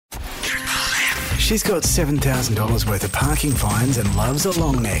She's got $7,000 worth of parking fines and loves a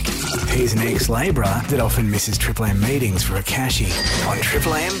long neck. He's an ex-labourer that often misses Triple M meetings for a cashy. On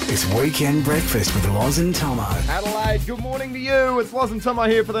Triple M, it's Weekend Breakfast with Loz and Tomo. Adelaide, good morning to you. It's Loz and Tomo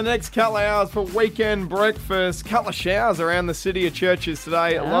here for the next couple of hours for Weekend Breakfast. Couple of showers around the city of churches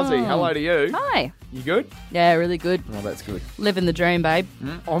today. Lozzie, hello to you. Hi. You good? Yeah, really good. Oh, that's good. Living the dream, babe.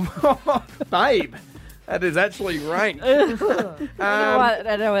 Babe, that is actually rank. I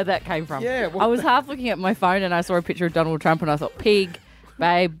don't know where that came from. Yeah, well- I was half looking at my phone and I saw a picture of Donald Trump and I thought, pig,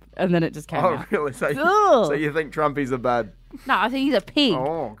 babe, and then it just came Oh, out. really? So Ugh. you think Trumpy's a bad... No, I think he's a pig.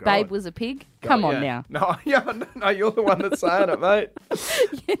 Oh, God. Babe was a pig. Come on now. No, you're the one that's saying it, mate.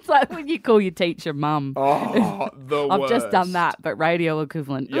 It's like when you call your teacher mum. Oh, the I've worst. just done that, but radio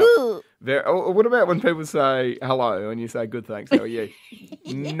equivalent. Yep. Ugh. What about when people say hello and you say good thanks, how are you?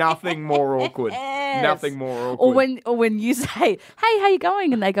 Nothing more awkward. Yes. Nothing more awkward. Or when you say, hey, how you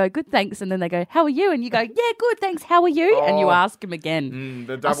going? And they go, good, thanks. And then they go, how are you? And you go, yeah, good, thanks. How are you? And you ask them again.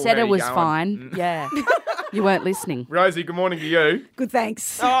 The I double said how it you was going? fine. Yeah. You weren't listening. Rosie, good morning to you. Good,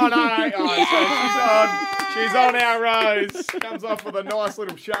 thanks. Oh, no. Oh, she's on our Rose. Comes off with a nice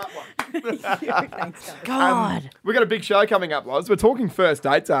little sharp one. Thanks, guys. God. We've got a big show coming up, Loz. We're talking first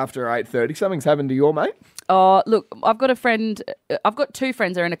dates after 8:30. Something's happened to your mate. Oh, look, I've got two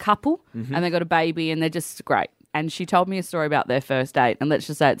friends. They're in a couple and they got a baby and they're just great. And she told me a story about their first date. And let's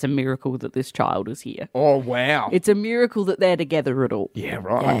just say it's a miracle that this child is here. Oh, wow. It's a miracle that they're together at all. Yeah,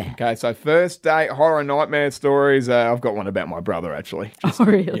 right. Yeah. Okay, so first date, horror nightmare stories. I've got one about my brother, actually. Oh,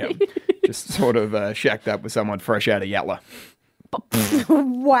 really? Yeah, just sort of shacked up with someone fresh out of Yatla.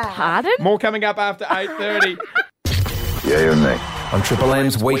 Wow. Pardon? More coming up after 8:30. Yay or nay? On Triple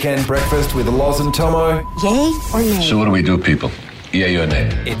M's Weekend Breakfast with Loz and Tomo. Yay or nay? So what do we do, people? Yay or nay?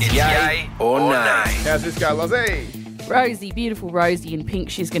 It's yay or nay. How's this go, Lozzie? Rosie, beautiful Rosie in pink.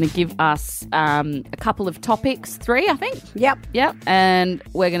 She's going to give us a couple of topics. 3, I think. Yep. Yep. And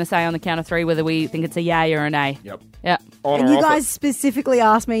we're going to say on the count of 3 whether we think it's a yay or a nay. Yep. Yep. On And or you off guys it? specifically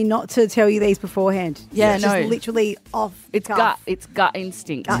asked me not to tell you these beforehand. Yeah, It's no. just literally off the It's cuff. gut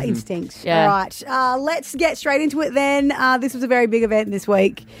instinct. Gut instinct. Yeah. All right. Let's get straight into it then. This was a very big event this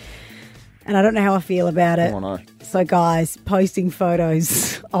week. And I don't know how I feel about it. Oh, no. So, guys, posting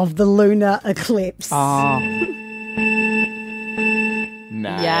photos of the lunar eclipse. Oh.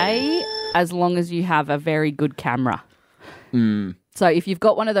 Nah. Yay, as long as you have a very good camera. So if you've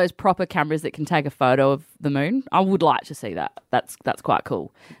got one of those proper cameras that can take a photo of the moon, I would like to see that. That's quite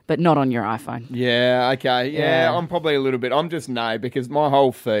cool. But not on your iPhone. Yeah, okay. Yeah, Yeah. I'm probably a little bit. I'm just no, because my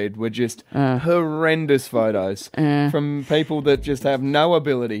whole feed were just horrendous photos from people that just have no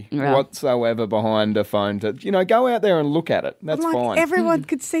ability Yeah. whatsoever behind a phone to, go out there and look at it. That's Like, fine. everyone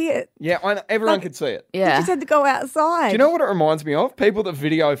could see it. Yeah, I know, everyone could see it. You Yeah. just had to go outside. Do you know what it reminds me of? People that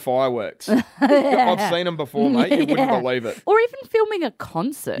video fireworks. I've seen them before, mate. You wouldn't believe it. Or even filming a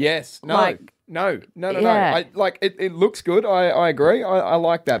concert. Yes. No. Like- No. Yeah. It looks good. I agree. I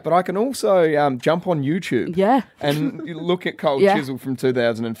like that. But I can also jump on YouTube. Yeah. And look at Cold Yeah. Chisel from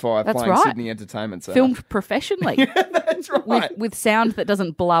 2005 That's playing right. Sydney Entertainment Centre. Filmed professionally That's right. with sound that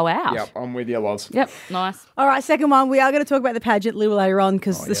doesn't blow out. Yep, I'm with you, Loz. Yep, nice. All right, second one. We are going to talk about the pageant a little later on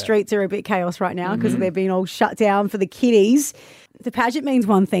because the streets are a bit chaos right now because they're being all shut down for the kiddies. The pageant means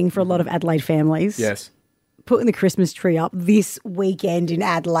one thing for a lot of Adelaide families. Yes. Putting the Christmas tree up this weekend in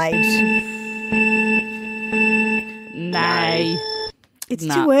Adelaide. Nay. It's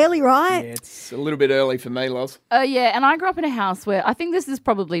Nah. too early, right? Yeah, it's a little bit early for me, Loz. Yeah, and I grew up in a house where I think this is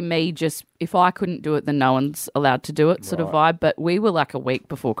probably me just, if I couldn't do it, then no one's allowed to do it sort of vibe. But we were like a week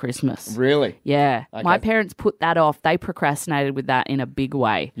before Christmas. Really? Yeah. Okay. My parents put that off. They procrastinated with that in a big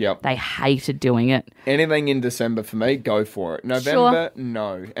way. Yep. They hated doing it. Anything in December for me, go for it. November,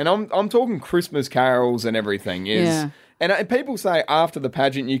 no. And I'm talking Christmas carols and everything is. Yeah. And people say after the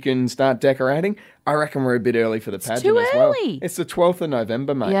pageant you can start decorating. I reckon we're a bit early for the pageant too as well. early. It's the 12th of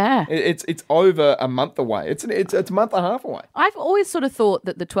November, mate. Yeah. It's over a month away. It's a month and a half away. I've always sort of thought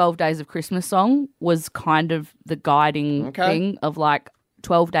that the 12 Days of Christmas song was kind of the guiding Okay. thing of like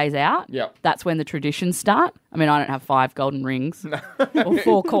 12 days out. Yep. That's when the traditions start. I mean, I don't have 5 golden rings or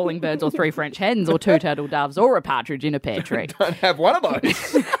 4 calling birds or 3 French hens or 2 turtle doves or a partridge in a pear tree. Don't have one of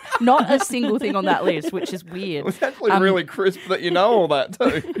those. Not a single thing on that list, which is weird. It's actually really crisp that you know all that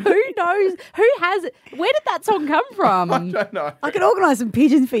too. Who knows? Who has it? Where did that song come from? I don't know. I can organise some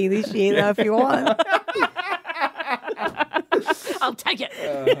pigeons for you this year, though, if you want. I'll take it.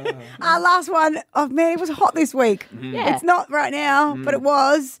 Last one. Oh, man, it was hot this week. Yeah. It's not right now, but it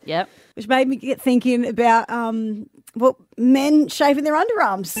was, Yep. which made me get thinking about, men shaving their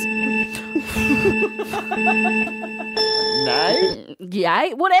underarms. No.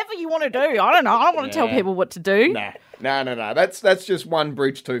 Yay. Whatever you want to do. I don't know. I don't want to tell people what to do. No. That's just one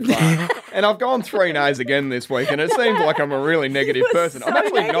breach too far. And I've gone 3 no's again this week, and it seems like I'm a really negative person. I'm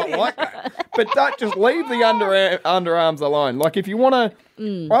actually not like that. But don't just leave the underarms alone. Like if you want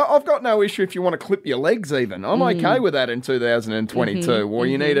to, I've got no issue if you want to clip your legs even. I'm okay with that in 2022. Or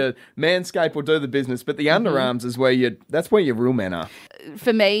you need a manscape or do the business, but the underarms is that's where your real men are.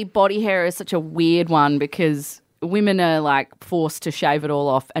 For me, body hair is such a weird one because women are like forced to shave it all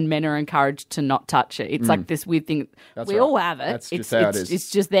off and men are encouraged to not touch it. It's like this weird thing. We all have it. That's just how it is.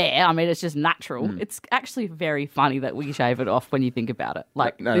 It's just there. I mean, it's just natural. It's actually very funny that we shave it off when you think about it.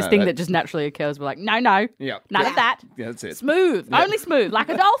 Like that just naturally occurs. We're like, no, none of that. Yeah, that's it. Smooth. Yeah. Only smooth, like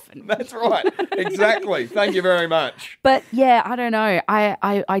a dolphin. That's right. Exactly. Thank you very much. But yeah, I don't know.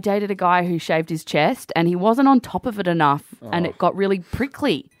 I dated a guy who shaved his chest and he wasn't on top of it enough and it got really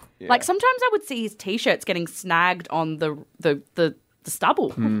prickly. Yeah. Like sometimes I would see his T-shirts getting snagged on the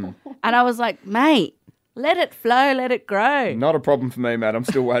stubble. And I was like, mate, let it flow, let it grow. Not a problem for me, mate. I'm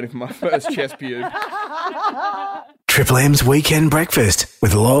still waiting for my first chest pube. Triple M's Weekend Breakfast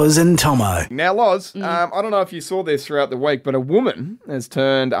with Loz and Tomo. Now, Loz, I don't know if you saw this throughout the week, but a woman has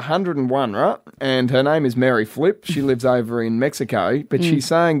turned 101, right? And her name is Mary Flip. She lives over in Mexico, but she's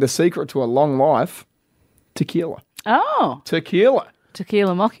saying the secret to a long life, tequila. Oh.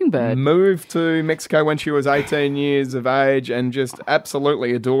 Tequila Mockingbird. Moved to Mexico when she was 18 years of age and just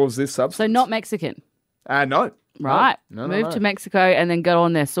absolutely adores this substance. So not Mexican? No. Right. No. Moved to Mexico and then got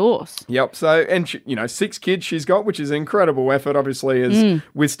on their sauce. Yep. So, and she, 6 kids she's got, which is an incredible effort. Obviously, has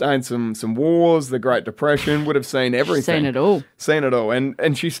withstood some wars, the Great Depression, would have seen everything. Seen it all.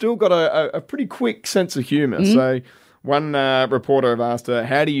 And she's still got a pretty quick sense of humour. So one reporter have asked her,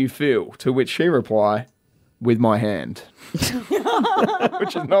 how do you feel? To which she replied, with my hand.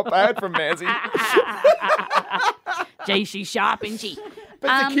 Which is not bad from Nancy. Gee, she's sharp, isn't she?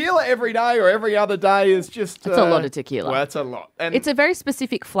 But tequila every day or every other day is just... It's a lot of tequila. Well, that's a lot. And it's a very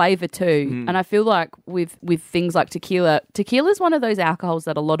specific flavour too. And I feel like with things like tequila is one of those alcohols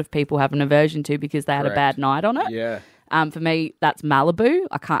that a lot of people have an aversion to because they had a bad night on it. Yeah. For me, that's Malibu.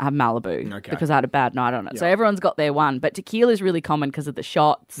 I can't have Malibu because I had a bad night on it. Yep. So everyone's got their one. But tequila is really common because of the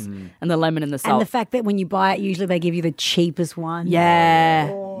shots and the lemon and the salt. And the fact that when you buy it, usually they give you the cheapest one. Yeah.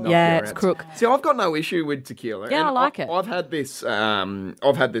 It's crook. See, I've got no issue with tequila. Yeah, I like it. I've had this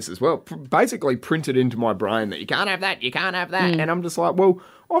as well. Basically printed into my brain that you can't have that, you can't have that. And I'm just like, well,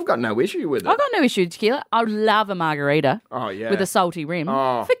 I've got no issue with it. I've got no issue with tequila. I would love a margarita. Oh, yeah. With a salty rim.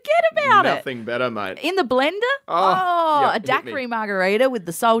 Oh, forget about it. Nothing better, mate. In the blender? A daiquiri margarita with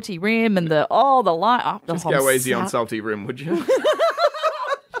the salty rim and the light. Oh, just go easy on salty rim, would you?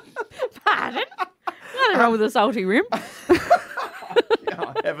 Pardon? Nothing wrong with a salty rim.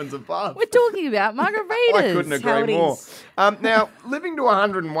 Oh, heavens above. We're talking about margaritas. I couldn't agree more. Now, living to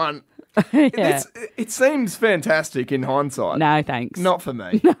 101... It seems fantastic in hindsight. No, thanks. Not for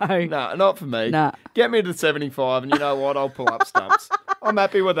me. No, not for me. No. Get me to 75 and you know what? I'll pull up stumps. I'm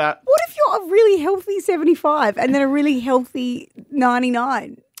happy with that. What if you're a really healthy 75 and then a really healthy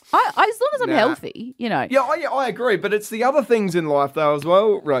 99? As long as I'm healthy, Yeah, I agree. But it's the other things in life, though, as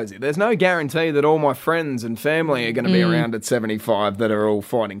well, Rosie. There's no guarantee that all my friends and family are going to be around at 75 that are all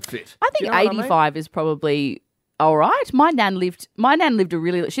fighting fit. I think 85 is probably... all right. My nan lived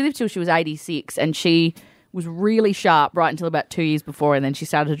she lived till she was 86 and she was really sharp right until about 2 years before and then she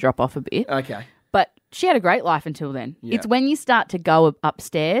started to drop off a bit. Okay. But she had a great life until then. Yeah. It's when you start to go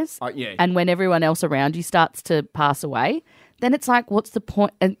upstairs and when everyone else around you starts to pass away, then it's like, what's the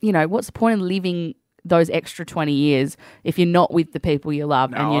point? And what's the point in living those extra 20 years if you're not with the people you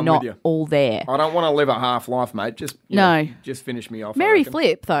love and you're not all there? I don't want to live a half life, mate. Just finish me off. Mary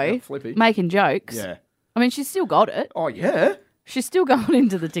Flip, though, making jokes. Yeah. I mean, she's still got it. Oh, yeah. She's still going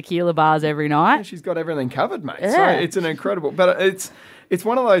into the tequila bars every night. Yeah, she's got everything covered, mate. Yeah. So it's an incredible... But it's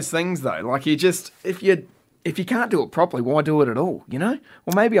one of those things, though. Like, you just... If you can't do it properly, why do it at all, Well,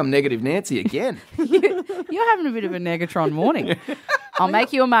 maybe I'm negative Nancy again. You're having a bit of a negatron morning. I'll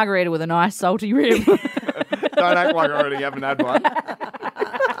make you a margarita with a nice salty rim. Don't act like I already haven't had one.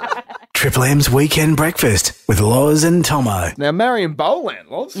 Triple M's Weekend Breakfast with Loz and Tomo. Now, Marion Bowland,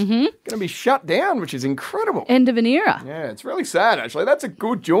 Loz, going to be shut down, which is incredible. End of an era. Yeah, it's really sad, actually. That's a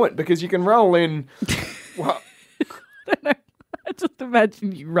good joint because you can roll in... Well, I just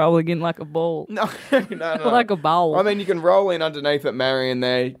imagine you rolling in like a ball. No. Like a bowl. I mean, you can roll in underneath at Marion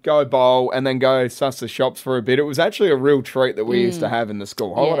there, go bowl, and then go suss the shops for a bit. It was actually a real treat that we used to have in the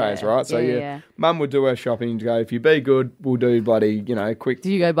school holidays, right? So, Mum would do her shopping to go, if you be good, we'll do bloody, quick.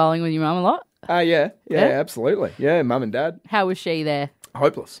 Do you go bowling with your mum a lot? Yeah, absolutely. Yeah, Mum and Dad. How was she there?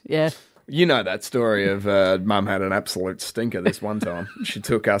 Hopeless. Yeah. You know that story of Mum had an absolute stinker this one time. She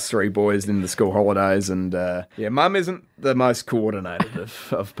took us 3 boys in the school holidays, and Mum isn't the most coordinated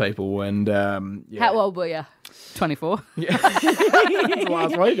of people. And How old were you? 24.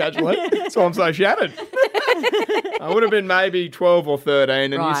 last week actually, so I'm so shattered. I would have been maybe 12 or 13,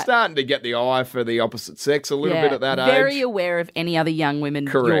 and you're Right. starting to get the eye for the opposite sex a little Yeah, bit at that very age. aware of any other young women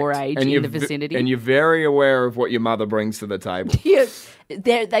Correct. your age and in you're the vicinity. and you're very aware of what your mother brings to the table.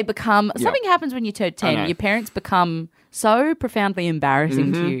 They become something happens when you turn 10. know. Your parents become so profoundly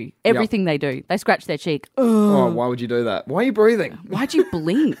embarrassing to you. Everything they do, they scratch their cheek. Oh, why would you do that? Why are you breathing? Why'd you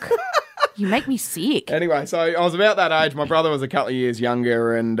blink? You make me sick. Anyway, so I was about that age. My brother was a couple of years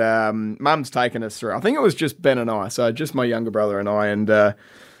younger, and Mum's taken us through. I think it was just Ben and I, so just my younger brother and I, and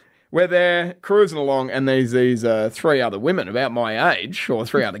we're there cruising along, and there's these 3 other women about my age, or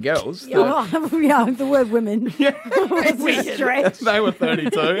 3 other girls. Yeah, the word women. was a stretch. They were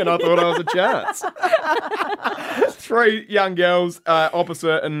 32, and I thought I was a chance. 3 young girls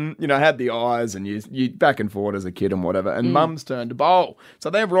opposite, and had the eyes, and you back and forward as a kid and whatever. And Mum's turned to bowl, so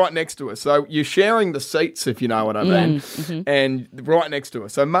they're right next to us. So you're sharing the seats, if you know what I mean, and right next to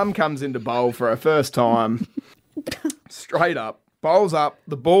us. So Mum comes into bowl for her first time, straight up. Bowls up,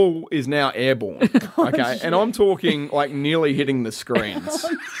 the ball is now airborne. Okay, and I'm talking like nearly hitting the screens.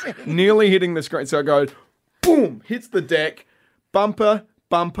 Nearly hitting the screen. So it goes, boom, hits the deck, bumper,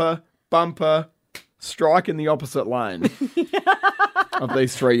 bumper, bumper, strike in the opposite lane of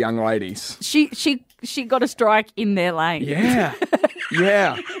these 3 young ladies. She got a strike in their lane. Yeah.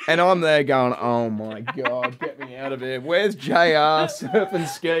 Yeah. And I'm there going, oh my God, get me out of here. Where's JR surf and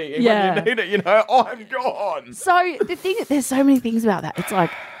ski? And Yeah. when you need it, I'm gone. So the thing, there's so many things about that. It's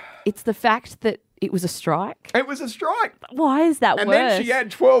like, it's the fact that it was a strike. It was a strike. Why is that And worse? then she had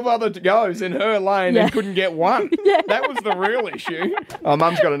 12 other goes in her lane Yeah. and couldn't get one. Yeah. That was the real issue. Oh,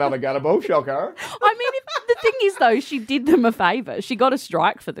 Mum's got another gutter ball, shocker. I mean, the thing is, though, she did them a favour. She got a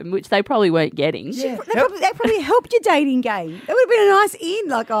strike for them, which they probably weren't getting. That probably helped your dating game. That would have been a nice in,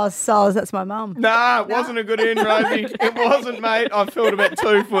 like, oh, Soz, that's my mum. Nah, it wasn't a good in, Rosie. It wasn't, mate. I felt about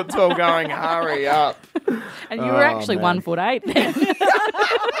 2 foot tall going, hurry up. And you were actually man. 1'8" then.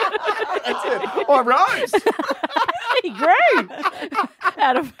 That's it. I rose. He grew.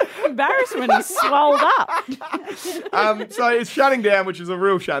 Out of embarrassment, he swelled up. So it's shutting down, which is a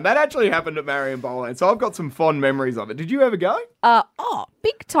real shame. That actually happened at Marion Bowland, so I've got some fond memories of it. Did you ever go?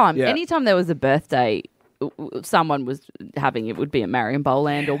 Big time. Yeah. Anytime there was a birthday, someone was having it, would be at Marion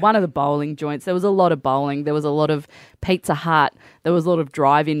Bowland or one of the bowling joints. There was a lot of bowling. There was a lot of Pizza Hut. There was a lot of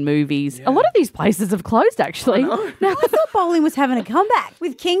drive-in movies. A lot of these places have closed, actually. Now, I thought bowling was having a comeback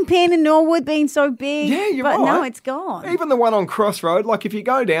with Kingpin and Norwood being so big. Yeah, you're but right. now it's gone. Even the one on Crossroad, like if you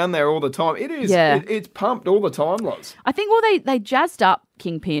go down there all the time, it is. Yeah. It's pumped all the time, Loz. I think, they jazzed up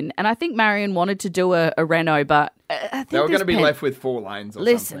Kingpin, and I think Marion wanted to do a reno, but I think They were going this to be left with 4 lanes or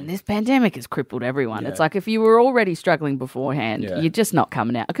Listen, something. this pandemic has crippled everyone. It's like if you were already struggling beforehand, Yeah. you're just not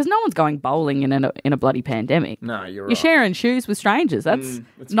coming out because no one's going bowling in a bloody pandemic. No, you're You're right. sharing shoes with strangers. That's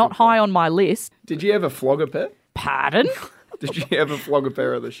that's a not good high on my list. Did you ever flog a pair? Pardon? Did you ever flog a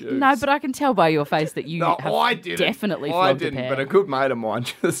pair of the shoes? No, but I can tell by your face that you No, have I didn't. definitely I flogged didn't, a pair. but a good mate of mine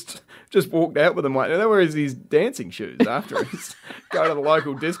just walked out with them. Like, there were his dancing shoes afterwards. Go to the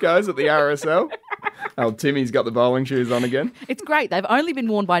local discos at the RSL. Oh, Timmy's got the bowling shoes on again. It's great. They've only been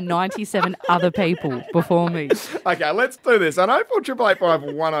worn by 97 other people before me. Okay, let's do this. On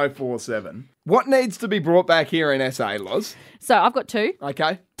 0488510447. What needs to be brought back here in SA, Loz? So I've got 2.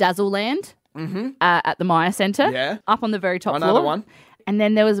 Okay. Dazzleland at the Maya Centre. Yeah. Up on the very top Another floor. one. And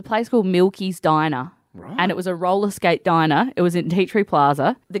then there was a place called Milky's Diner. Right. And it was a roller skate diner. It was in Tea Tree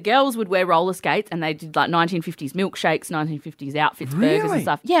Plaza. The girls would wear roller skates and they did like 1950s milkshakes, 1950s outfits, burgers Really? and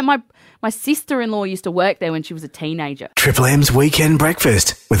stuff. Yeah, my sister-in-law used to work there when she was a teenager. Triple M's Weekend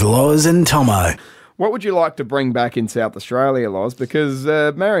Breakfast with Loz and Tomo. What would you like to bring back in South Australia, Loz? Because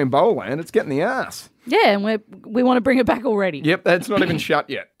Marion Bowland, it's getting the arse. Yeah, and we want to bring it back already. Yep, that's not even shut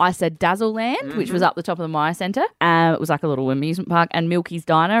yet. I said Dazzleland, which was up the top of the Maya Centre. It was like a little amusement park. And Milky's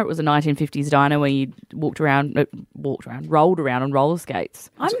Diner, it was a 1950s diner where you rolled around on roller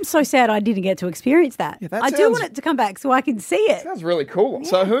skates. I'm so sad I didn't get to experience that. that I do sounds- want it to come back so I can see it. Sounds really cool.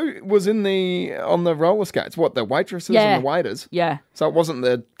 So who was on the roller skates? What, the waitresses Yeah. and the waiters? Yeah. So it wasn't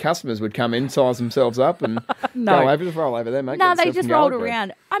the customers would come in, size themselves up and No. roll over there, mate. No, get they yourself just some rolled garlic bread.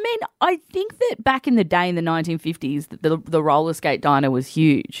 around. I mean, I think that back in the day in the 1950s, the roller skate diner was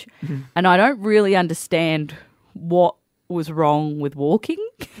huge. And I don't really understand what was wrong with walking.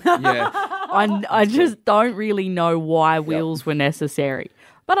 Yeah. I just don't really know why wheels were necessary.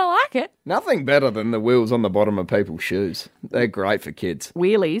 but I like it. Nothing better than the wheels on the bottom of people's shoes. They're great for kids.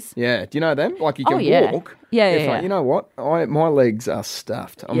 Wheelies. Yeah, do you know them? Like you can yeah. walk. Yeah, It's yeah, like, yeah. you know what? My legs are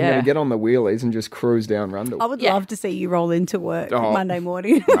stuffed. I'm Yeah. going to get on the wheelies and just cruise down Rundle. I would Yeah. love to see you roll into work Oh, Monday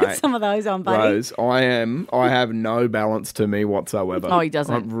morning mate. with some of those on, buddy. Rose, I have no balance to me whatsoever. Oh, he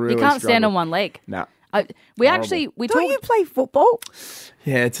doesn't. I'm really he can't stand struggle. on one leg. Nah. We Horrible. actually we Don't talked. you play football?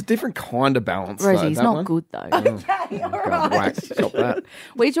 Yeah, it's a different kind of balance. Rosie, though, he's that not one. good though. God, whack. Stop that.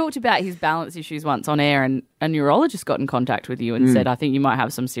 We talked about his balance issues once on air, and a neurologist got in contact with you and said, "I think you might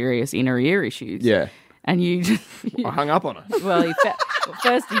have some serious inner ear issues." Yeah. And you, I hung up on it. well,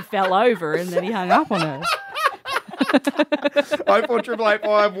 first he fell over, and then he hung up on her.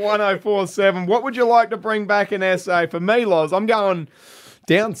 0488851047. What would you like to bring back in SA? For me, Loz, I'm going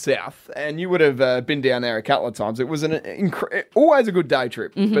down south, and you would have been down there a couple of times. It was always a good day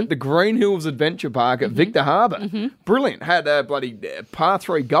trip, but the Green Hills Adventure Park at Victor Harbour, brilliant. Had bloody par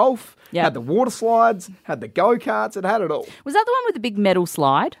 3 golf, Yeah. had the water slides, had the go-karts, it had it all. Was that the one with the big metal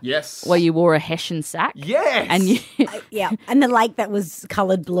slide? Yes. Where you wore a Hessian sack? Yes. And you, Yeah, and the lake that was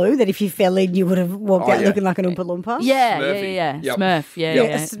coloured blue, that if you fell in, you would have walked Oh, out yeah. looking like an Oompa Loompa. Smurfy. yeah. Yep. Smurf, yeah,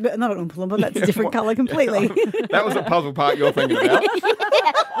 Yeah, yeah. not an Oompa Loompa, that's a different colour completely. That was a puzzle part you're thinking about.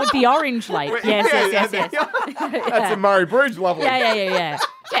 With the orange lake. Yes. That's the Murray Bridge, lovely. Yeah.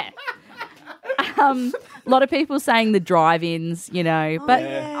 A lot of people saying the drive-ins, but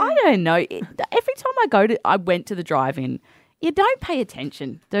I don't know. Every time I went to the drive-in, you don't pay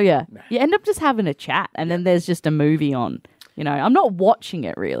attention, do you? You end up just having a chat, and then there's just a movie on. I'm not watching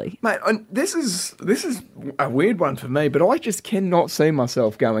it really. Mate, and this is a weird one for me, but I just cannot see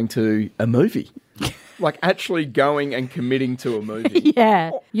myself going to a movie. Like actually going and committing to a movie.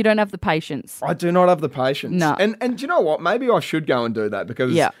 Yeah, you don't have the patience. I do not have the patience. No. And do you know what? Maybe I should go and do that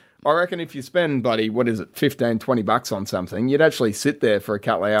because Yeah. I reckon if you spend, buddy, what is it, $15-20 on something, you'd actually sit there for a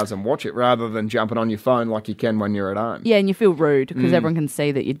couple of hours and watch it rather than jumping on your phone like you can when you're at home. Yeah, and you feel rude because everyone can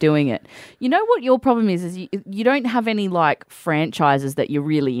see that you're doing it. You know what your problem is you don't have any like franchises that you're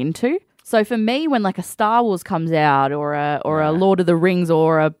really into. So for me, when like a Star Wars comes out or a Lord of the Rings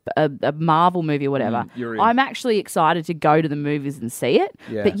or a Marvel movie or whatever, you're in. I'm actually excited to go to the movies and see it.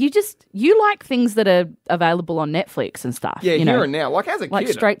 Yeah. But you like things that are available on Netflix and stuff. Yeah, you here know, and now. Like as a like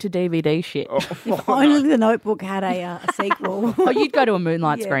kid. straight to DVD shit. If only The Notebook had a sequel. Oh, you'd go to a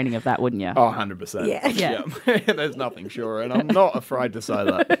Moonlight Yeah. screening of that, wouldn't you? Oh, 100%. Yeah. Yeah. There's nothing sure, and I'm not afraid to say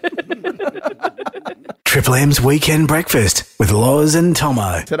that. Triple M's Weekend Breakfast with Loz and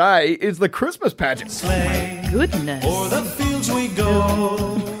Tomo. Today is the Christmas pageant. Goodness. The fields we go.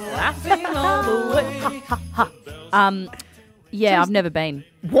 Laughing all the way. Yeah, I've never been.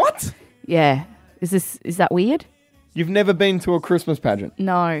 What? Yeah. Is that weird? You've never been to a Christmas pageant?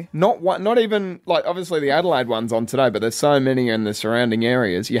 No. Not one, not even, like, obviously the Adelaide one's on today, but there's so many in the surrounding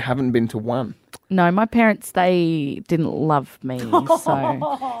areas, you haven't been to one. No, my parents, they didn't love me.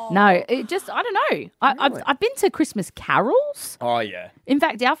 So, no, it just, I don't know. I've been to Christmas carols. Oh, yeah. In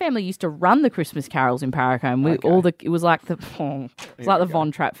fact, our family used to run the Christmas carols in Paracombe. It was like the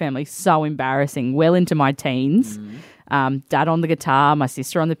Von Trapp family. So embarrassing. Well into my teens. Dad on the guitar, my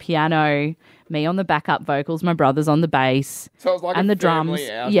sister on the piano, me on the backup vocals, my brothers on the bass, So it was like and a the drums.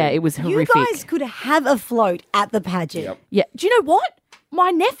 family outing. Yeah, it was You horrific. guys could have a float at the pageant. Yep. Yeah. Do you know what?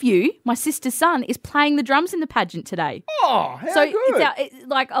 My nephew, my sister's son, is playing the drums in the pageant today. Oh, how So good.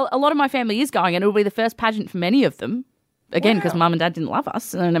 a lot of my family is going, and it'll be the first pageant for many of them. Again, because mum and dad didn't love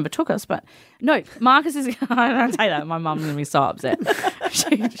us and they never took us. But no, Marcus is. I don't say that. My mum's gonna be so upset.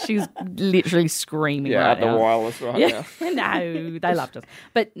 She's literally screaming Yeah, right at the now. wireless right Yeah, now. no, they loved us.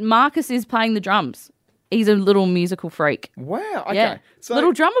 But Marcus is playing the drums. He's a little musical freak. Wow, okay. Yeah, So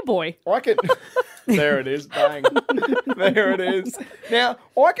little drummer boy. I can. There it is, bang. There it is. Now,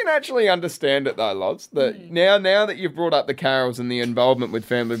 I can actually understand it though, Loz, that now that you've brought up the carols and the involvement with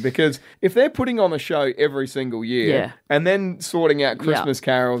family, because if they're putting on a show every single year Yeah. and then sorting out Christmas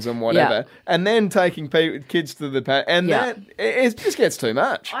carols and whatever, Yeah. and then taking kids to the and Yeah. that it just gets too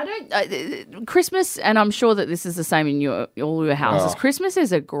much. I don't. Christmas, and I'm sure that this is the same in all your houses. Oh. Christmas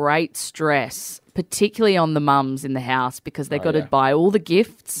is a great stress, particularly on the mums in the house, because they've got yeah. to buy all the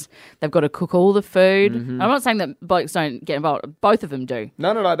gifts, they've got to cook all the food. I'm not saying that blokes don't get involved; both of them do.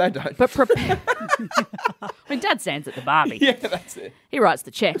 No, they don't. But prepare. When Dad stands at the barbie, yeah, that's it. he writes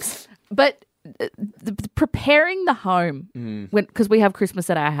the checks. But the preparing the home, because we have Christmas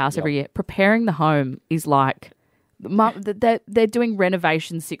at our house every year. Preparing the home is like They're doing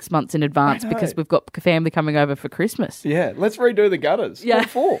renovations 6 months in advance because we've got family coming over for Christmas. Yeah, let's redo the gutters. Yeah. What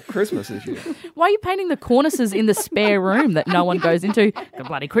for Christmas this year. Why are you painting the cornices in the spare room that no one goes into? The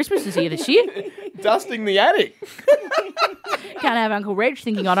bloody Christmas is here this year. Dusting the attic. Can't have Uncle Reg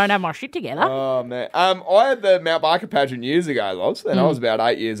thinking I don't have my shit together. Oh, man. I had the Mount Barker pageant years ago, Loz, and I was about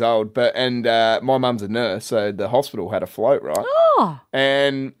 8 years old. And my mum's a nurse, so the hospital had a float, right? Oh.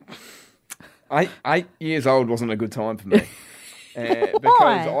 And 8 years old wasn't a good time for me.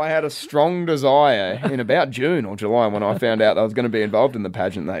 Because I had a strong desire in about June or July when I found out I was going to be involved in the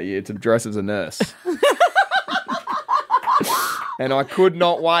pageant that year to dress as a nurse. And I could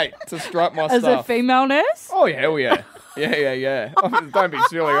not wait to strut my As stuff. a female nurse? Oh, yeah, hell yeah. Yeah. Don't be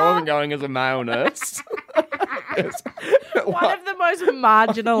silly. I wasn't going as a male nurse. One of the most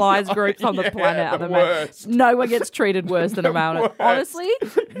marginalised groups on the planet. the worst. No one gets treated worse than a male nurse. worst. Honestly,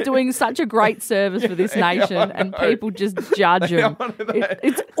 doing such a great service for this nation and people just judge them.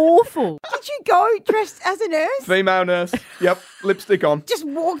 It's awful. Did you go dressed as a nurse? Female nurse. Yep. Lipstick on. Just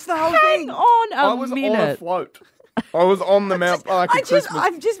walks the whole Hang thing. on I a was minute. on a float. I was on the Mount Barker Christmas.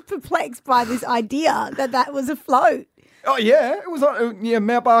 I'm just perplexed by this idea that was a float. Oh yeah, it was on. Yeah,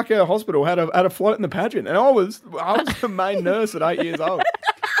 Mount Barker Hospital had a float in the pageant, and I was the main nurse at 8 years old.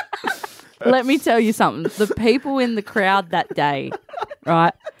 Let me tell you something. The people in the crowd that day,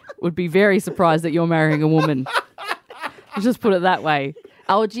 right, would be very surprised that you're marrying a woman. I'll just put it that way.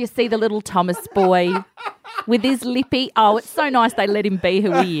 Oh, do you see the little Thomas boy with his lippy? Oh, it's so nice they let him be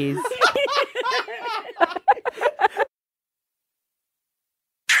who he is.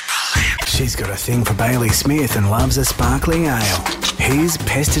 She's got a thing for Bailey Smith and loves a sparkling ale. He's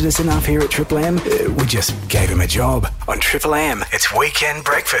pestered us enough here at Triple M. We just gave him a job. On Triple M, it's Weekend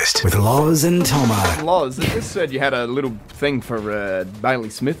Breakfast with Loz and Tomo. Loz, it just said you had a little thing for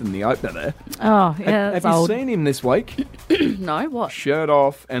Bailey Smith in the opener there. Oh, yeah, Have that's you old. seen him this week? No, what? Shirt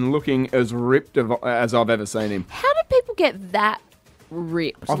off and looking as ripped as I've ever seen him. How do people get that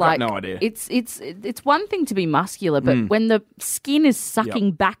ripped? I've got no idea. It's one thing to be muscular, but when the skin is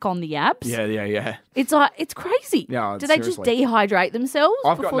sucking back on the abs, Yeah. it's like it's crazy. Yeah, do they just seriously. dehydrate themselves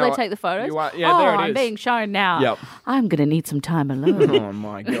I've got before no- they take the photos? there it I'm is. being shown now. Yep. I'm gonna need some time alone. Oh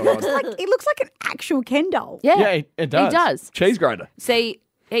my god. It looks like an actual Ken doll. Yeah, Yeah, it does. He does. Cheese grater. See,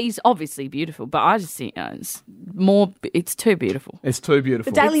 he's obviously beautiful, but I just think it's too beautiful. It's too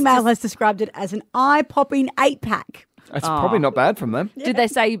beautiful. The Daily Mail has described it as an eye-popping 8-pack. It's probably not bad from them. Did they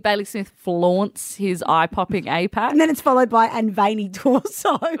say Bailey Smith flaunts his eye-popping A-pack? And then it's followed by and veiny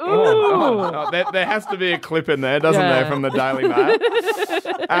torso. Oh, there has to be a clip in there, doesn't there, from the Daily Mail?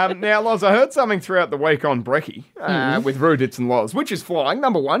 Now, Loz, I heard something throughout the week on Brekkie with Rue Dits and Loz, which is flying.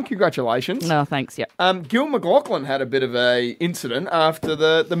 Number one, congratulations. No, thanks, yeah. Gil McLaughlin had a bit of a incident after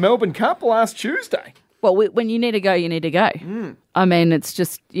the Melbourne Cup last Tuesday. Well, when you need to go, you need to go. I mean, it's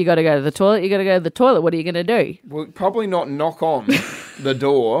just, you got to go to the toilet, you got to go to the toilet. What are you going to do? Well, probably not knock on the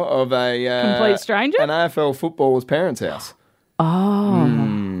door of a... Complete stranger? An AFL footballer's parents' house.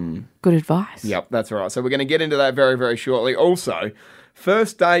 Oh, good advice. Yep, that's right. So we're going to get into that very, very shortly. Also,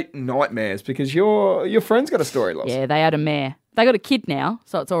 first date nightmares, because your friend's got a story, Loz. Yeah, they had a mare. They got a kid now,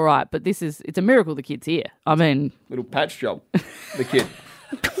 so it's all right. But it's a miracle the kid's here. I mean... Little patch job, the kid.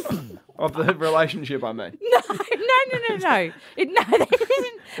 Of the relationship, I mean. No.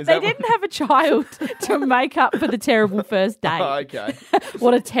 They didn't have a child to make up for the terrible first date. Oh, okay.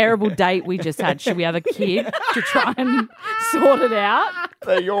 What a terrible date we just had. Should we have a kid to try and sort it out?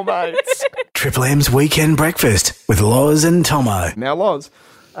 They're your mates. Triple M's Weekend Breakfast with Loz and Tomo. Now, Loz,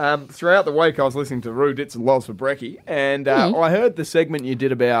 throughout the week I was listening to Rue Dits and Loz for Brekkie, and I heard the segment you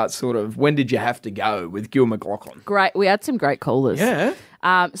did about sort of when did you have to go with Gil McLaughlin. Great. We had some great callers. Yeah.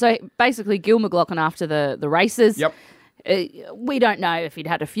 So basically, Gil McLaughlin after the races. Yep. We don't know if he'd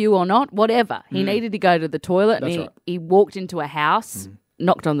had a few or not. Whatever. He needed to go to the toilet, That's and right. he walked into a house,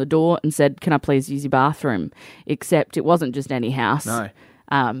 knocked on the door, and said, "Can I please use your bathroom?" Except it wasn't just any house. No.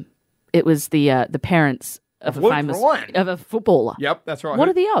 It was the parents of a Luke famous Ryan. of a footballer. Yep, that's right. What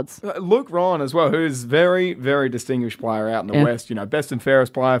are the odds? Luke Ryan as well, who's very, very distinguished player out in the Yeah. West. You know, best and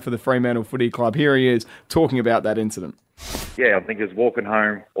fairest player for the Fremantle Footy Club. Here he is talking about that incident. Yeah, I think he was walking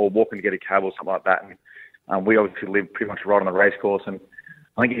home or walking to get a cab or something like that. And we obviously live pretty much right on the race course. And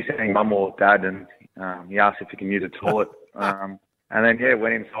I think he's saying mum or dad, and he asked if he can use the toilet. And then,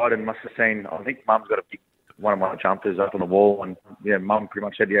 went inside and must have seen, I think mum's got one of my jumpers up on the wall. And, mum pretty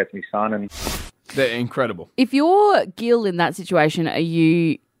much said, yeah, it's my son. And They're incredible. If you're Gil in that situation, are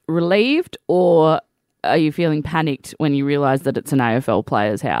you relieved or are you feeling panicked when you realise that it's an AFL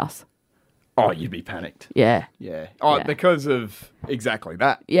player's house? Oh, you'd be panicked. Yeah. Yeah. Oh, Yeah. because of exactly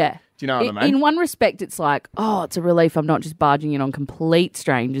that. Yeah. Do you know what I mean? In one respect, it's like, oh, it's a relief I'm not just barging in on complete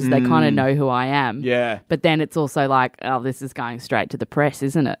strangers. They kind of know who I am. Yeah. But then it's also like, oh, this is going straight to the press,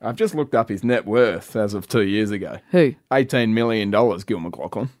 isn't it? I've just looked up his net worth as of 2 years ago. Who? $18 million, Gil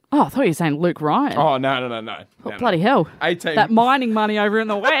McLaughlin. Oh, I thought you were saying Luke Ryan. Oh, no. Oh, bloody hell. 18 That mining money over in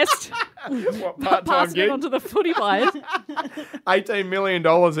the West. What, part-time Passing it gig? on to the footy players. $18 million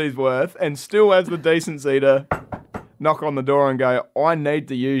he's worth, and still has the decency to knock on the door and go, I need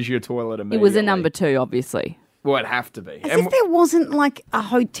to use your toilet It immediately. was a number 2, obviously. Well, it'd have to be. As if there wasn't like a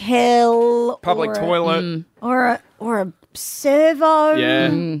hotel Public or toilet. or a servo. Yeah.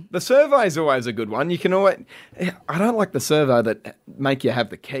 The survey is always a good one. You can always... I don't like the survey that make you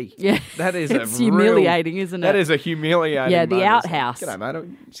have the key. Yeah. That is It's humiliating, isn't it? That is a humiliating Yeah, the moment. It's like, outhouse. G'day,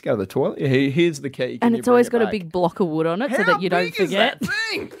 mate. Just go to the toilet. Here's the key. Can And you it's bring always it got a back? big block of wood on it so How that you don't big is forget. that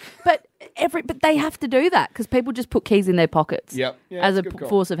thing? But they have to do that because people just put keys in their pockets Yep. Yeah, as a that's a good call.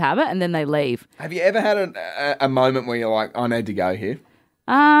 force of habit, and then they leave. Have you ever had a moment where you're like, I need to go here?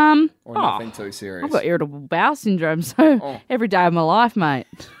 Or nothing too serious? I've got irritable bowel syndrome, so every day of my life, mate.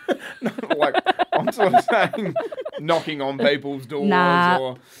 Like, I'm sort of saying knocking on people's doors Nah.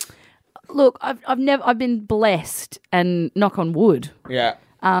 or... Look, I've been blessed, and knock on wood, Yeah.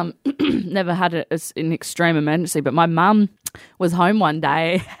 never had an extreme emergency. But my mum was home one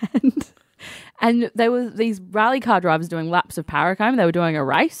day, and there were these rally car drivers doing laps of Paracombe. They were doing a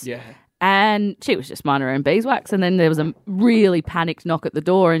race. Yeah. And she was just minding her own beeswax. And then there was a really panicked knock at the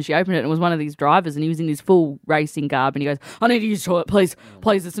door, and she opened it, and it was one of these drivers, and he was in his full racing garb, and he goes, I need to use the toilet,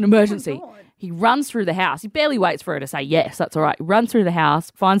 please, it's an emergency. He runs through the house. He barely waits for her to say, yes, that's all right. He runs through the house,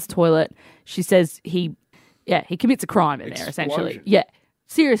 finds the toilet. She says he commits a crime in there, essentially. Explosion. Yeah,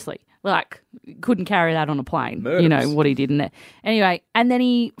 seriously. Like, couldn't carry that on a plane. Murders. You know, what he did in there. Anyway, and then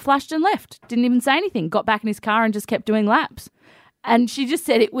he flushed and left. Didn't even say anything. Got back in his car and just kept doing laps. And she just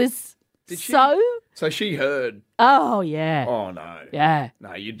said it was So she heard, Oh, yeah. oh no. Yeah.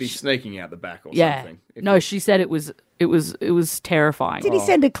 No, you'd be sneaking out the back or Yeah. something. No, she said it was terrifying. Did he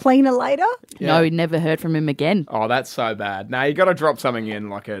send a cleaner later? No, he never heard from him again. Oh, that's so bad. No, you got to drop something in,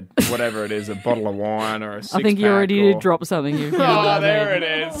 like a whatever it is, a bottle of wine or a six-pack. I think you already or... did drop something. You Oh, there it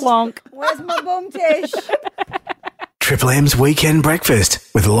is. Plonk. Where's my boom tish? Triple M's Weekend Breakfast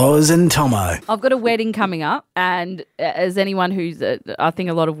with Loz and Tomo. I've got a wedding coming up, and as anyone who's, I think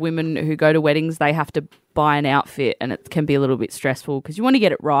a lot of women who go to weddings, they have to buy an outfit, and it can be a little bit stressful because you want to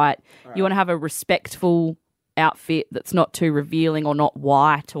get it right. You want to have a respectful outfit that's not too revealing or not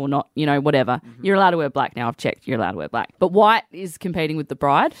white or not, whatever. You're allowed to wear black now. I've checked. You're allowed to wear black. But white is competing with the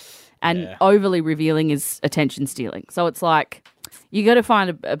bride, and overly revealing is attention stealing. So it's like you got to find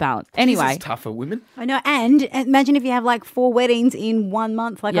a balance. Anyway. This is tough for women. I know. And imagine if you have like 4 weddings in 1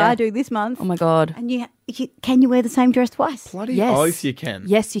 month, like Yeah. I do this month. Oh, my God. And can you wear the same dress twice? Bloody Yes. oath you can.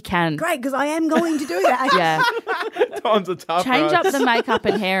 Yes, you can. Great, because I am going to do that. Yeah. Times are tough. Change up the makeup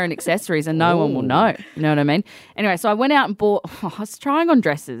and hair and accessories and no one will know. You know what I mean? Anyway, so I went out and bought, I was trying on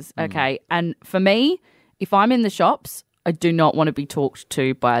dresses, okay? And for me, if I'm in the shops, I do not want to be talked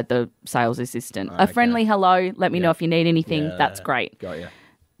to by the sales assistant. A friendly hello, let me know if you need anything, that's great. Got you.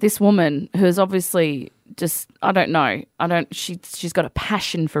 This woman who's obviously just, I don't know, she's got a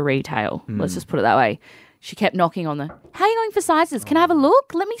passion for retail. Let's just put it that way. She kept knocking on how are you going for sizes? Can I have a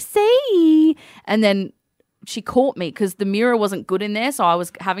look? Let me see. And then she caught me because the mirror wasn't good in there, so I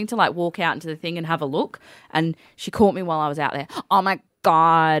was having to like walk out into the thing and have a look. And she caught me while I was out there. Oh my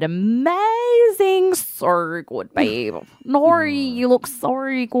God, amazing. So good, babe. Nori, you look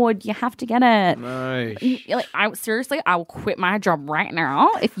so good. You have to get it. No. I will quit my job right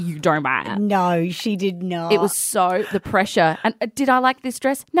now if you don't buy it. No, she did not. It was so the pressure. And did I like this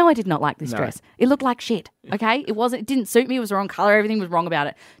dress? No, I did not like this dress. It looked like shit. Okay, it didn't suit me. It was the wrong color. Everything was wrong about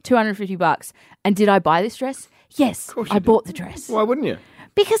it. $250. And did I buy this dress? Yes, I bought the dress Why wouldn't you?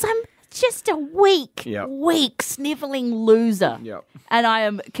 because I'm just a weak sniveling loser. Yep. And I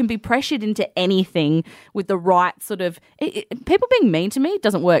can be pressured into anything with the right sort of people being mean to me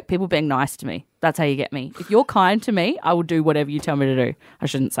doesn't work. People being nice to me, that's how you get me. If you're kind to me, I will do whatever you tell me to do. I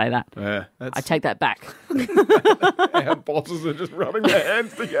shouldn't say that. Yeah, that's I take that back. our bosses are just rubbing their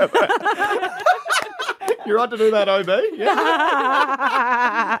hands together. You're right to do that, OB.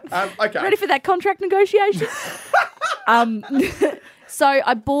 Yeah. Okay. Ready for that contract negotiation? So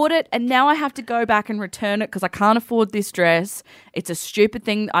I bought it, and now I have to go back and return it because I can't afford this dress. It's a stupid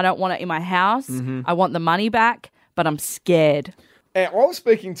thing. I don't want it in my house. I want the money back, but I'm scared. And I was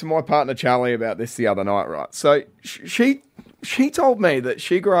speaking to my partner Charlie about this the other night, right? So she She told me that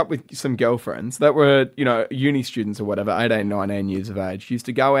she grew up with some girlfriends that were, uni students or whatever, 18, 19 years of age. Used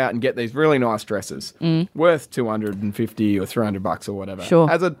to go out and get these really nice dresses worth $250 or $300 or whatever. Sure.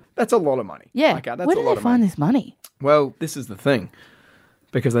 That's a lot of money. Yeah. Okay, that's Where a do lot they of find money. this money? Well, this is the thing.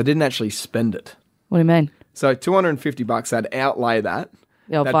 Because they didn't actually spend it. What do you mean? So $250, they'd outlay that.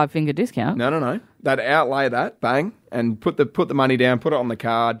 The old 5-finger discount? No. They'd outlay that, bang, and put the money down, put it on the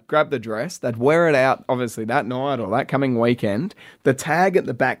card, grab the dress. They'd wear it out, obviously, that night or that coming weekend. The tag at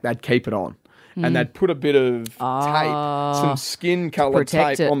the back, they'd keep it on. And they'd put a bit of tape, some skin-coloured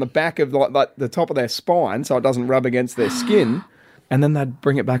Protect tape it. on the back of like the top of their spine so it doesn't rub against their skin. And then they'd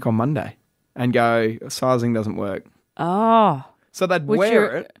bring it back on Monday and go, sizing doesn't work. Oh, So they'd Which wear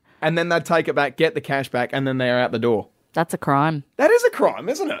you're- it, and then they'd take it back, get the cash back, and then they're out the door. that's a crime. That is a crime,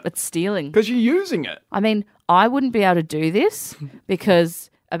 isn't it? It's stealing. Because you're using it. I mean, I wouldn't be able to do this because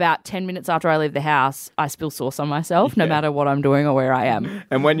about 10 minutes after I leave the house, I spill sauce on myself, no matter what I'm doing or where I am.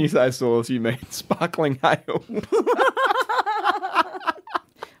 And when you say sauce, you mean sparkling ale.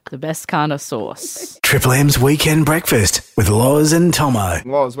 The best kind of sauce. Triple M's Weekend Breakfast with Loz and Tomo.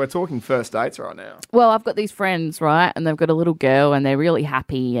 Loz, we're talking first dates right now. Well, I've got these friends, right? And they've got a little girl and they're really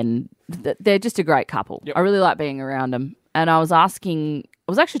happy and they're just a great couple. Yep. I really like being around them. And I was actually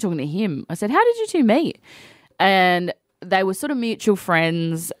talking to him. I said, how did you two meet? And they were sort of mutual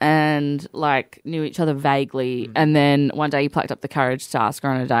friends and like knew each other vaguely. And then one day he plucked up the courage to ask her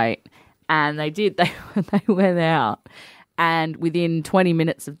on a date. And they did. They went out. And within 20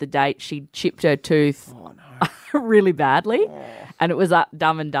 minutes of the date, she chipped her tooth really badly. And it was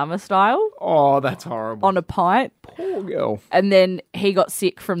Dumb and Dumber style Oh, that's horrible. on a pint. Poor girl. And then he got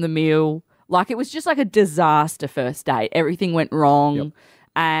sick from the meal. Like, it was just like a disaster first date. Everything went wrong. Yep.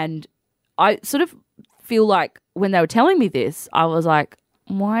 And I sort of feel like when they were telling me this, I was like,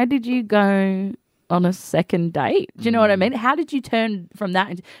 why did you go on a second date? Do you know what I mean? How did you turn from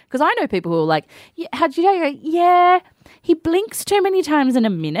that? Because I know people who are like, yeah, how'd you date? Yeah, he blinks too many times in a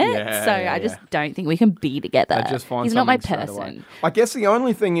minute. Yeah, so yeah, I just yeah. don't think we can be together. I just find He's not my something straight away. person. I guess the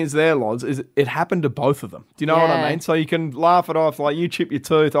only thing is there, Loz, is it happened to both of them. Do you know what I Yeah. mean? So you can laugh it off like you chipped your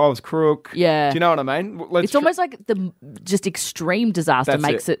tooth, I was crook. Yeah. Do you know what I mean? It's almost like the just extreme disaster That's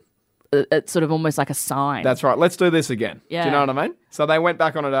makes it it's sort of almost like a sign. That's right. Let's do this again. Yeah. Do you know what I mean? So they went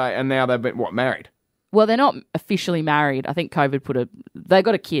back on a date and now they've been, married? Well, they're not officially married. I think COVID they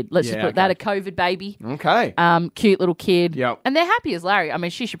got a kid. Let's just Yeah, put that a COVID baby. Okay. Cute little kid. Yep. And they're happy as Larry. I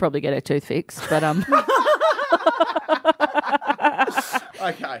mean, she should probably get her tooth fixed, but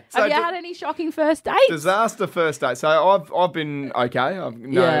Okay. So have you had any shocking first dates? disaster first date. So I've been okay.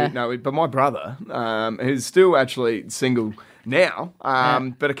 But my brother, who's still actually single now,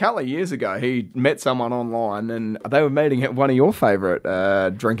 but a couple of years ago he met someone online and they were meeting at one of your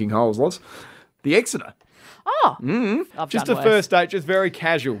favourite drinking holes, Loz, the Exeter. Oh, I've Just done a worse. first date, just very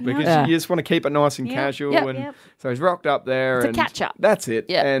casual because Yeah. you just want to keep it nice and Yep, casual. yep, and yep. so he's rocked up there. It's a and catch-up. That's it.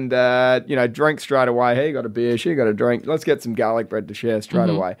 Yeah. And, drink straight away. He got a beer, she got a drink. Let's get some garlic bread to share straight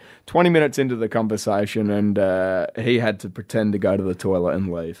Mm-hmm. away. 20 minutes into the conversation and he had to pretend to go to the toilet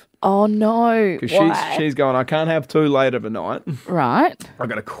and leave. Oh no! Because Why? she's going, I can't have too late of a night. Right. I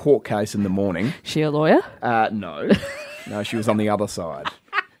got a court case in the morning. She a lawyer? No. No, she was on the other side.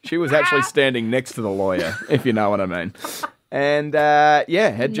 She was actually standing next to the lawyer, if you know what I mean. And,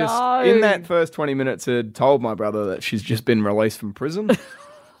 had just, No. in that first 20 minutes, had told my brother that she's just been released from prison.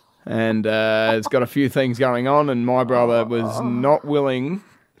 And has got a few things going on, and my brother was not willing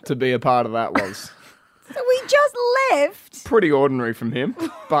to be a part of that. Was So we just left. pretty ordinary from him,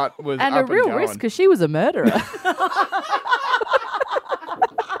 but was And up a real and going. risk because she was a murderer.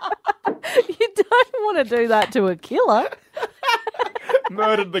 You don't want to do that to a killer.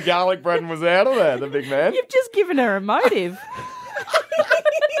 Murdered the garlic bread and was out of there, the big man. You've just given her a motive.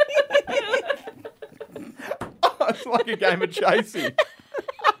 It's like a game of chasing.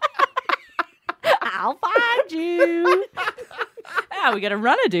 I'll find you. We got a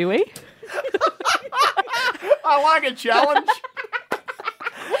runner, do we? I like a challenge.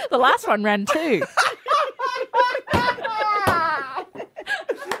 The last one ran too.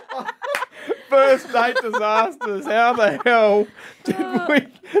 First date disasters. How the hell did we...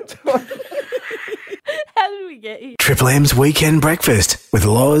 How did we get here? Triple M's Weekend Breakfast with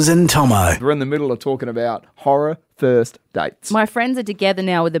Loz and Tomo. We're in the middle of talking about horror first dates. My friends are together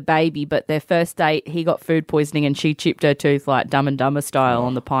now with a baby, but their first date, he got food poisoning and she chipped her tooth like Dumb and Dumber style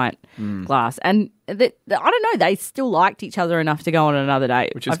on the pint glass. And I don't know, they still liked each other enough to go on another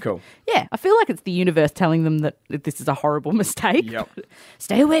date. Which is cool. Yeah, I feel like it's the universe telling them that this is a horrible mistake. Yep.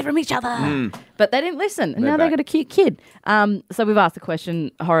 Stay away from each other. But they didn't listen, and They're now back. they've got a cute kid. So we've asked the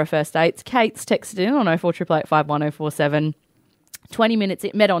question, horror first dates. Kate's texted in on 0488 51047. 20 minutes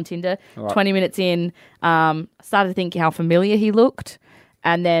in, met on Tinder. 20 minutes in, started to think how familiar he looked.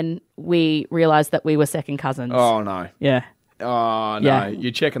 And then we realised that we were second cousins. Oh, no. Yeah. Oh, no. Yeah.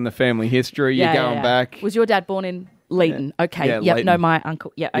 You're checking the family history. You're going back. Was your dad born in Leighton? Okay. Yeah, Yep. Leighton. No, my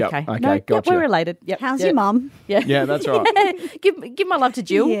uncle. Yeah. Yep, Okay. okay, No, gotcha. Yep, we're related. Yep. How's Yep. your mum? Yeah. Yeah, that's right. Give my love to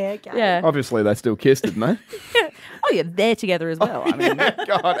Jill. Yeah, okay. Yeah. Obviously, they still kissed, didn't they? Oh, yeah. They're together as well. I mean,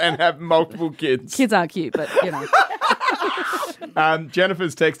 God, and have multiple kids. kids aren't cute, but you know.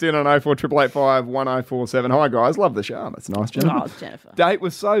 Jennifer's text in on 04885 1047. Hi, guys. Love the show. That's nice, Jennifer. Oh, Jennifer. Date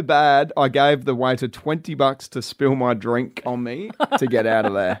was so bad, I gave the waiter $20 to spill my drink on me to get out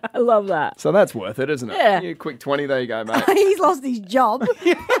of there. I love that. So that's worth it, isn't it? Yeah. Quick 20, there you go, mate. He's lost his job.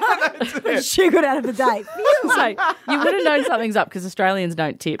 She got out of the date. So you would have known something's up because Australians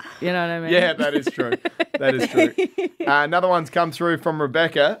don't tip. You know what I mean? Yeah, that is true. That is true. Another one's come through from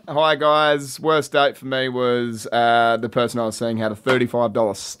Rebecca. Hi, guys. Worst date for me was the person I was seeing had a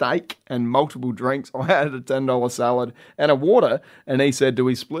 $35 steak and multiple drinks. I had a $10 salad and a water, and he said, do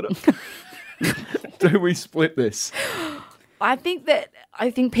we split it? Do we split this? I think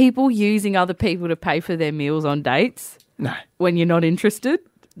people using other people to pay for their meals on dates No. when you're not interested,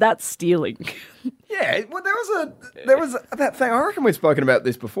 that's stealing. Yeah, well, there was that thing. I reckon we've spoken about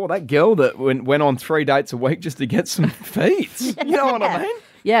this before. That girl that went on 3 dates a week just to get some feeds. You know what I mean?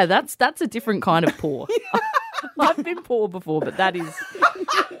 Yeah, that's a different kind of poor. I've been poor before, but that is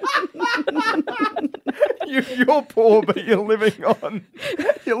You're poor, but you're living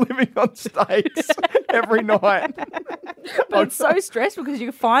on steaks every night. but it's so stressful because you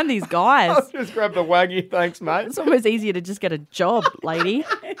can find these guys. I'll just grab the waggy, thanks, mate. It's almost easier to just get a job, lady.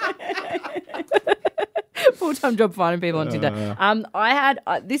 Full-time job finding people on Tinder. I had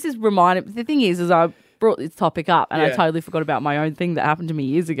this is reminded. The thing is I brought this topic up and I Yeah. totally forgot about my own thing that happened to me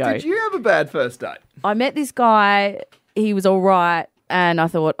years ago. Did you have a bad first date? I met this guy. He was all right, and I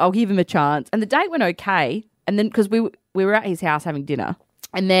thought I'll give him a chance. And the date went okay. And then because we were at his house having dinner,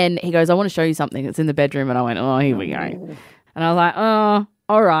 and then he goes, "I want to show you something." It's in the bedroom, and I went, "Oh, here we go." And I was like, "Oh,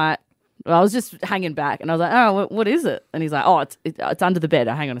 all right." Well, I was just hanging back, and I was like, "Oh, what is it?" And he's like, "Oh, it's under the bed."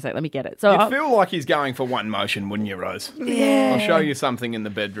 Hang on a sec, let me get it. So You'd feel like he's going for one motion, wouldn't you, Rose? yeah, I'll show you something in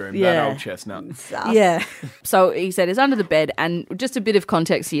the bedroom, that Yeah. old chestnut. Yeah. So he said it's under the bed, and just a bit of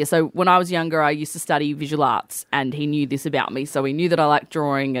context here. So when I was younger, I used to study visual arts, and he knew this about me. So he knew that I liked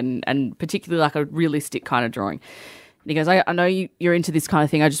drawing, and particularly like a realistic kind of drawing. And he goes, I know you're into this kind of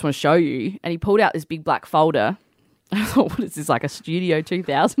thing. I just want to show you. And he pulled out this big black folder. I thought, what is this, like a Studio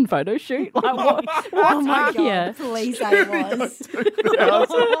 2000 photo shoot? Like, Oh my God. Yeah. Please say it was.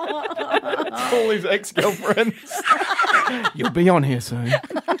 All his ex-girlfriends. You'll be on here soon.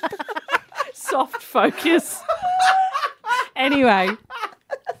 Soft focus. Anyway,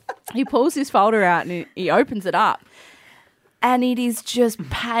 he pulls this folder out and he opens it up. And it is just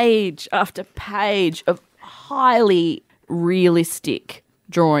page after page of highly realistic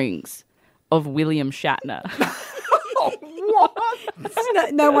drawings of William Shatner.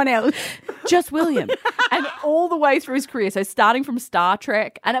 No one else. Just William. And all the way through his career. So starting from Star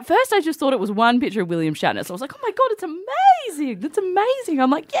Trek. And at first I just thought it was one picture of William Shatner. So I was like, oh my God, it's amazing. That's amazing. I'm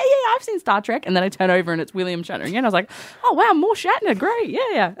like, yeah, I've seen Star Trek. And then I turn over and it's William Shatner again. I was like, oh wow, more Shatner. Great.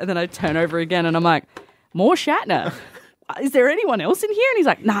 Yeah. And then I turn over again and I'm like, more Shatner. Is there anyone else in here? And he's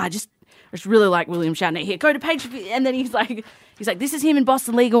like, nah, I just really like William Shatner. Here, go to page. And then he's like, this is him in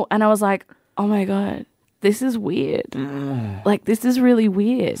Boston Legal. And I was like, oh my God. This is weird. Like, this is really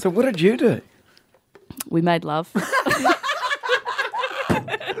weird. So what did you do? We made love.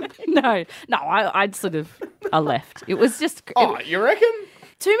 No, I'd sort of, I left. It was just You reckon?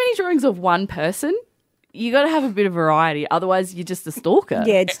 too many drawings of one person. You got to have a bit of variety. Otherwise, you're just a stalker.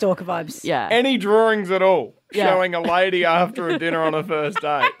 Yeah, it's stalker vibes. Yeah. Any drawings at all Yeah. showing a lady after a dinner on a first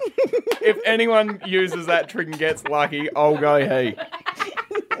date. If anyone uses that trick and gets lucky, I'll go he.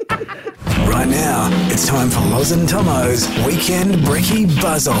 Right now, it's time for Loz and Tomo's Weekend Brekkie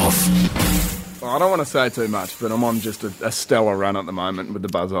Buzz Off. I don't want to say too much, but I'm on just a stellar run at the moment with the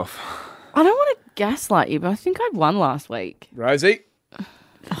buzz off. I don't want to gaslight you, but I think I won last week. Rosie?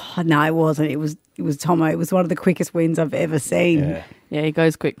 Oh, no, it wasn't. It was Tomo. It was one of the quickest wins I've ever seen. Yeah, he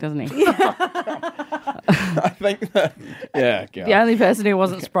goes quick, doesn't he? I think that, yeah, God. The only person who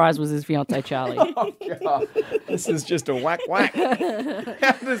wasn't surprised was his fiancée, Charlie. Oh, God. This is just a whack.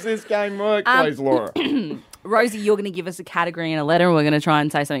 How does this game work, please, Laura? Rosie, you're going to give us a category and a letter, and we're going to try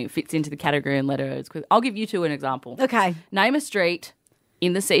and say something that fits into the category and letter. As quick. I'll give you two an example. Okay. Name a street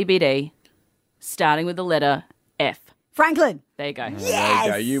in the CBD starting with the letter F. Franklin. There you go. There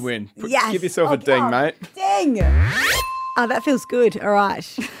you go, you win. Yes. Give yourself a ding, mate. Ding. Oh, that feels good. All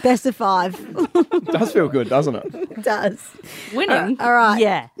right. Best of 5. It does feel good, doesn't it? It does. Winning? All right.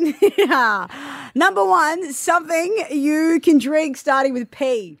 Yeah. Yeah. Number 1, something you can drink starting with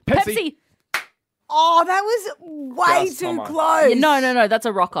P. Pepsi. Oh, that was way Just too Tomo. close. Yeah, no, that's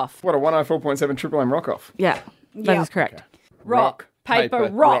a rock off. What, a 104.7 Triple M rock off? Yeah, that Yeah. is correct. Rock, paper,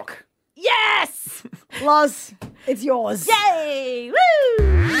 rock. Yes! Loz, it's yours. Yay! Woo!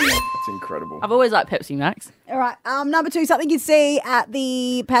 It's incredible. I've always liked Pepsi Max. All right. Number 2, something you see at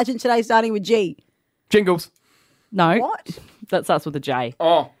the pageant today starting with G. Jingles. No. What? That starts with a J.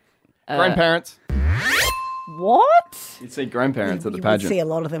 Oh, grandparents. What? You'd see grandparents at the You would pageant. see a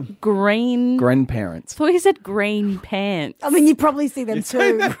lot of them. Green. Grandparents. I thought you said green pants. I mean, you probably see them see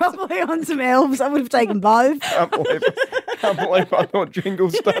too. them? Probably on some elves. I would have taken both. Can't believe I thought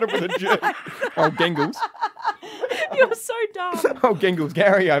Jingles started with a G. Oh, Gingles. You're so dumb. Oh, Gingles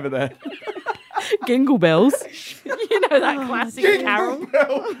Gary over there. Gingle bells. You know that classic carol.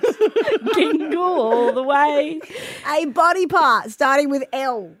 Gingle all the way. A body part starting with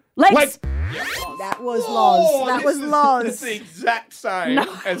L. Legs. That was Loz. That was It's Loz. the exact same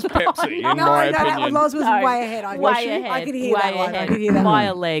as Pepsi, in No, my that opinion. Loz was No, way ahead. I way could- ahead. I could hear way that one. I ahead. could hear that By one.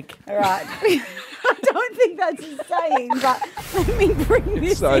 a leg. All right. I don't think that's a saying, but let me bring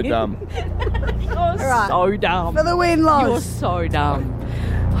this It's so in. dumb. You're right. so dumb. For the win, You're Loz. so dumb.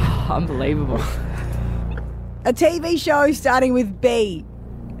 Unbelievable. A TV show starting with B.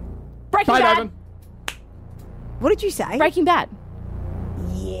 Breaking Bad. Beethoven. What did you say? Breaking Bad.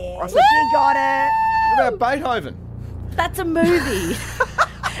 Yeah, she got it. What about Beethoven? That's a movie.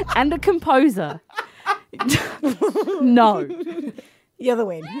 And a composer. No. You're the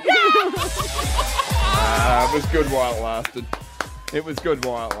win. It was good while it lasted. It was good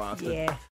while it lasted. Yeah.